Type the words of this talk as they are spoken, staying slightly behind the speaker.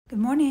Good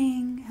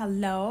morning.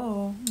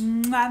 Hello.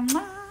 Mwah,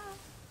 mwah.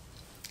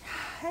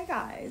 Hey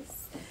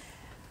guys.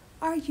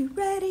 Are you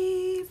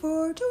ready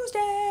for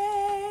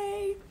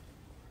Tuesday?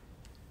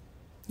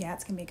 Yeah,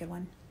 it's going to be a good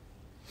one.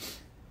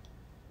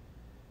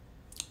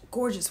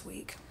 Gorgeous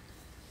week.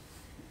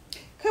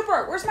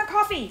 Cooper, where's my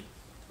coffee?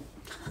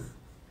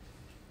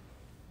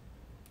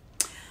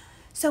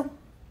 So,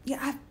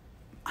 yeah,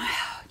 I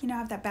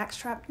have that back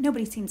strap.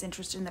 Nobody seems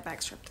interested in the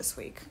back strap this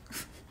week.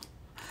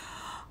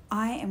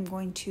 I am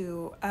going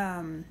to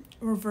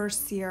reverse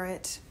sear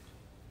it.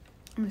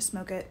 I'm going to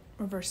smoke it,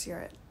 reverse sear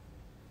it.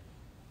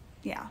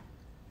 Yeah.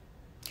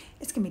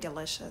 It's going to be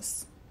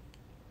delicious.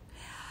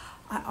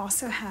 I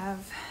also I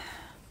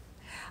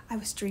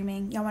was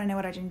dreaming. Y'all want to know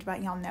what I dreamed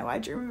about? Y'all know I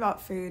dream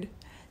about food.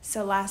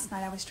 So last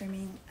night I was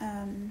dreaming.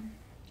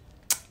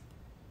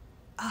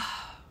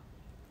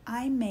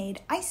 I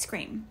made ice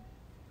cream.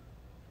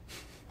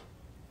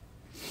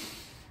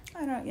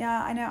 I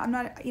know, I'm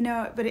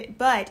not, but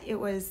it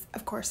was,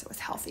 of course, it was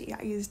healthy.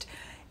 I used,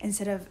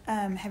 instead of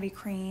heavy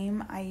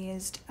cream, I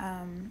used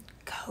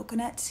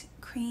coconut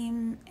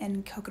cream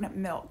and coconut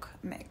milk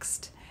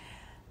mixed.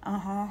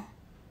 And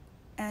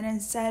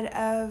instead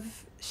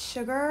of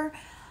sugar,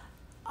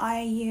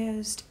 I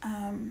used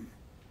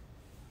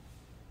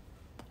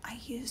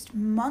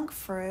monk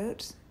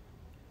fruit.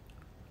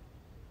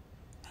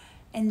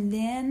 And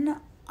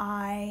then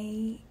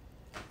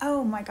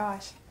oh my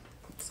gosh.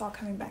 It's all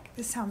coming back.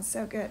 This sounds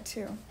so good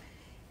too.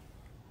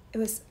 It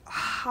was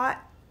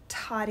hot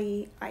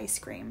toddy ice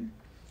cream.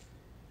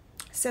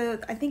 So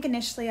I think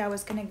initially I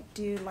was gonna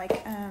do like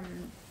a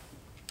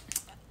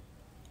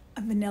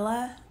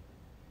vanilla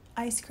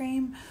ice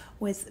cream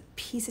with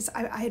pieces.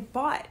 I had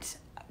bought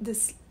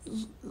this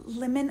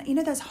lemon,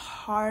 those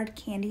hard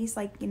candies,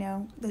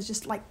 those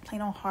just like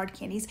plain old hard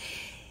candies.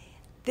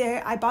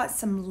 I bought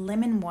some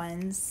lemon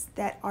ones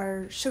that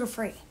are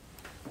sugar-free.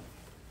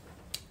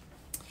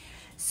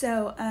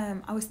 So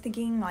I was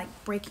thinking like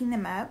breaking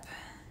them up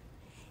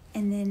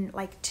and then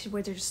like to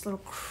where they're just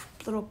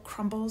little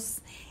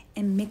crumbles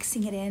and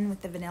mixing it in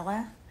with the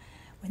vanilla.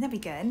 Wouldn't that be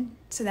good?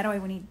 So that way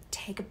when you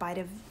take a bite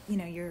of,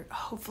 your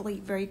hopefully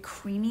very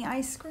creamy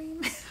ice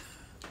cream,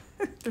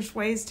 there's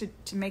ways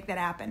to make that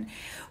happen.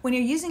 When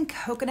you're using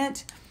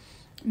coconut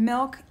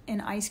milk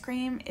in ice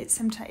cream, it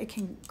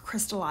can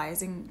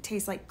crystallize and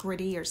taste like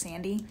gritty or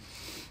sandy.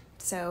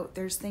 So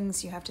there's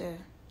things you have to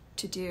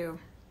do,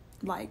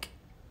 like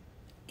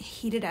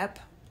heat it up,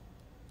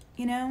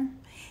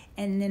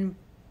 and then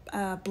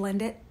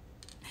blend it.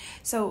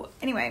 So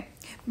anyway,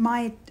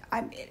 and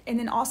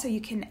then also you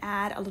can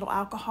add a little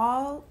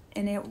alcohol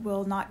and it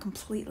will not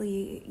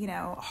completely,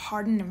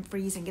 harden and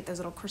freeze and get those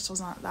little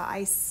crystals on the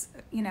ice,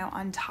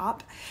 on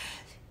top.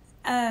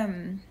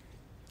 And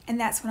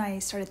that's when I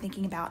started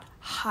thinking about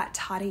hot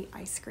toddy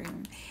ice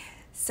cream.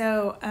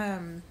 So,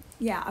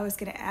 I was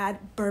going to add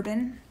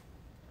bourbon,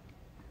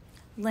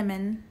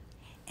 lemon,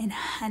 and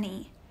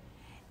honey.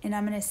 And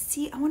I'm going to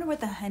see, I wonder what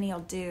the honey will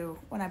do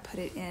when I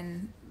put it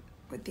in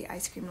with the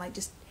ice cream. Like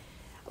just,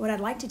 what I'd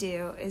like to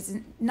do is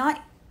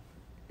not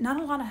a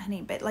lot of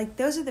honey, but like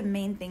those are the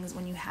main things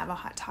when you have a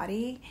hot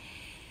toddy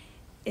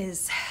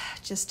is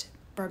just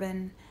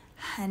bourbon,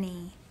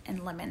 honey,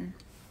 and lemon.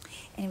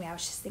 Anyway, I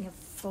was just thinking of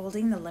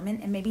folding the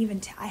lemon and maybe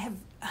even, I have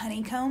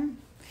honeycomb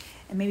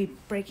and maybe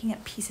breaking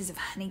up pieces of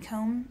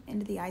honeycomb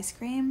into the ice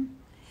cream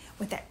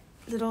with that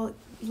little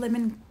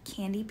lemon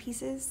candy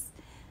pieces.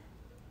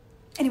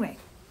 Anyway,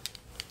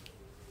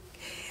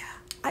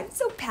 I'm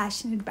so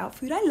passionate about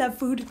food. I love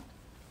food.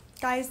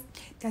 Guys,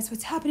 that's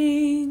what's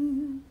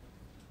happening.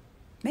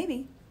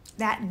 Maybe.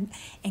 That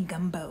and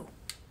gumbo.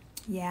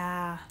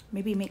 Yeah,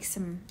 maybe make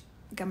some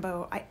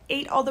gumbo. I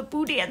ate all the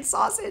boudin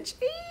sausage.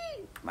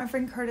 My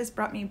friend Curtis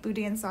brought me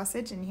boudin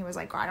sausage, and he was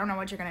like, I don't know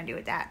what you're going to do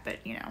with that, but,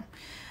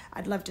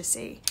 I'd love to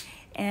see.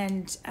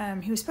 And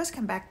he was supposed to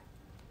come back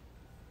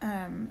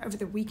over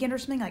the weekend or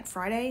something, like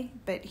Friday,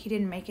 but he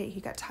didn't make it. He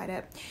got tied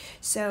up.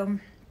 So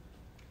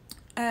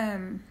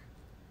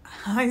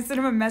I sent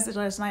him a message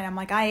last night. I'm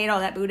like, I ate all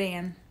that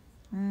boudin.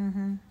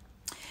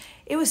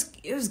 It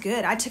was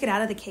good. I took it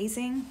out of the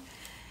casing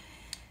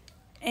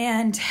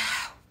and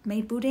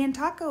made boudin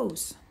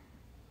tacos.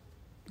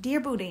 Deer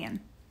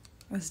boudin.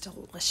 It was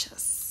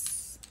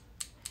delicious.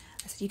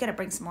 I said, you got to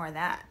bring some more of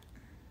that.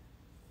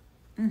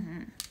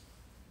 Yum,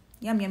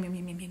 yum, yum,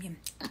 yum, yum, yum, yum.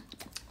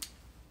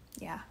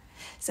 Yeah.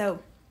 So,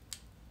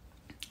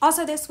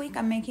 also this week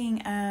I'm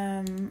making,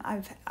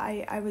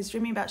 I was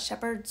dreaming about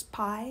shepherd's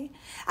pie.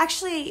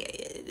 Actually,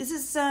 this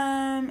is,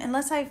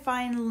 unless I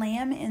find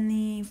lamb in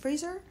the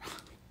freezer,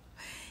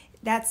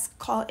 it's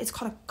called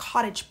a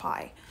cottage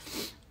pie.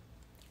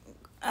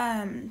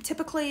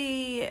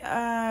 Typically,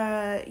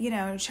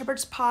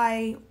 shepherd's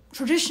pie,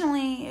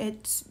 traditionally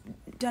it's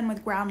done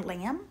with ground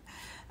lamb.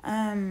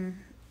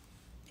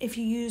 If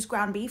you use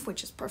ground beef,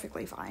 which is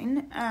perfectly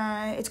fine,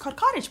 it's called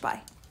cottage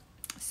pie.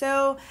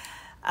 So,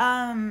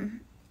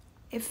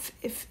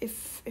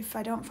 if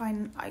I don't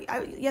find,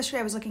 yesterday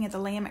I was looking at the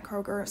lamb at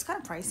Kroger. It's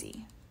kind of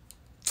pricey.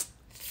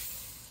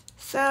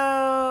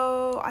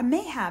 So I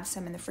may have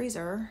some in the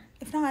freezer.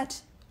 If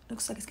not,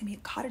 looks like it's gonna be a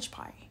cottage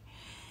pie.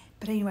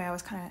 But anyway, I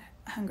was kind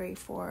of hungry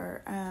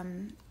for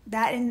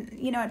that, and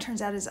it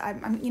turns out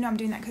I'm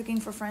doing that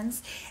cooking for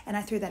friends, and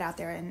I threw that out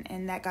there,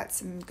 and that got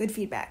some good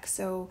feedback.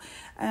 So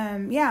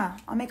yeah,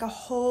 I'll make a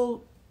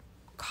whole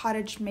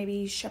cottage,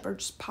 maybe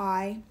shepherd's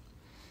pie,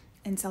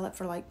 and sell it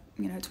for like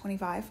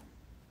 $25.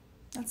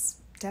 That's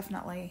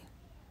definitely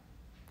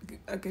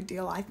a good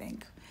deal, I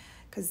think,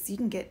 because you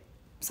can get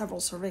several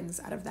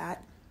servings out of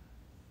that.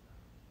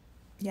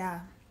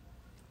 Yeah.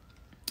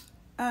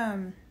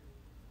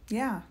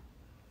 Yeah.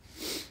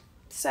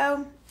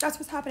 So that's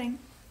what's happening.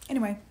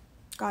 Anyway,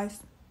 guys,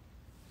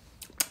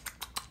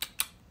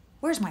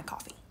 where's my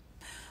coffee?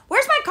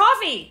 Where's my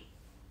coffee?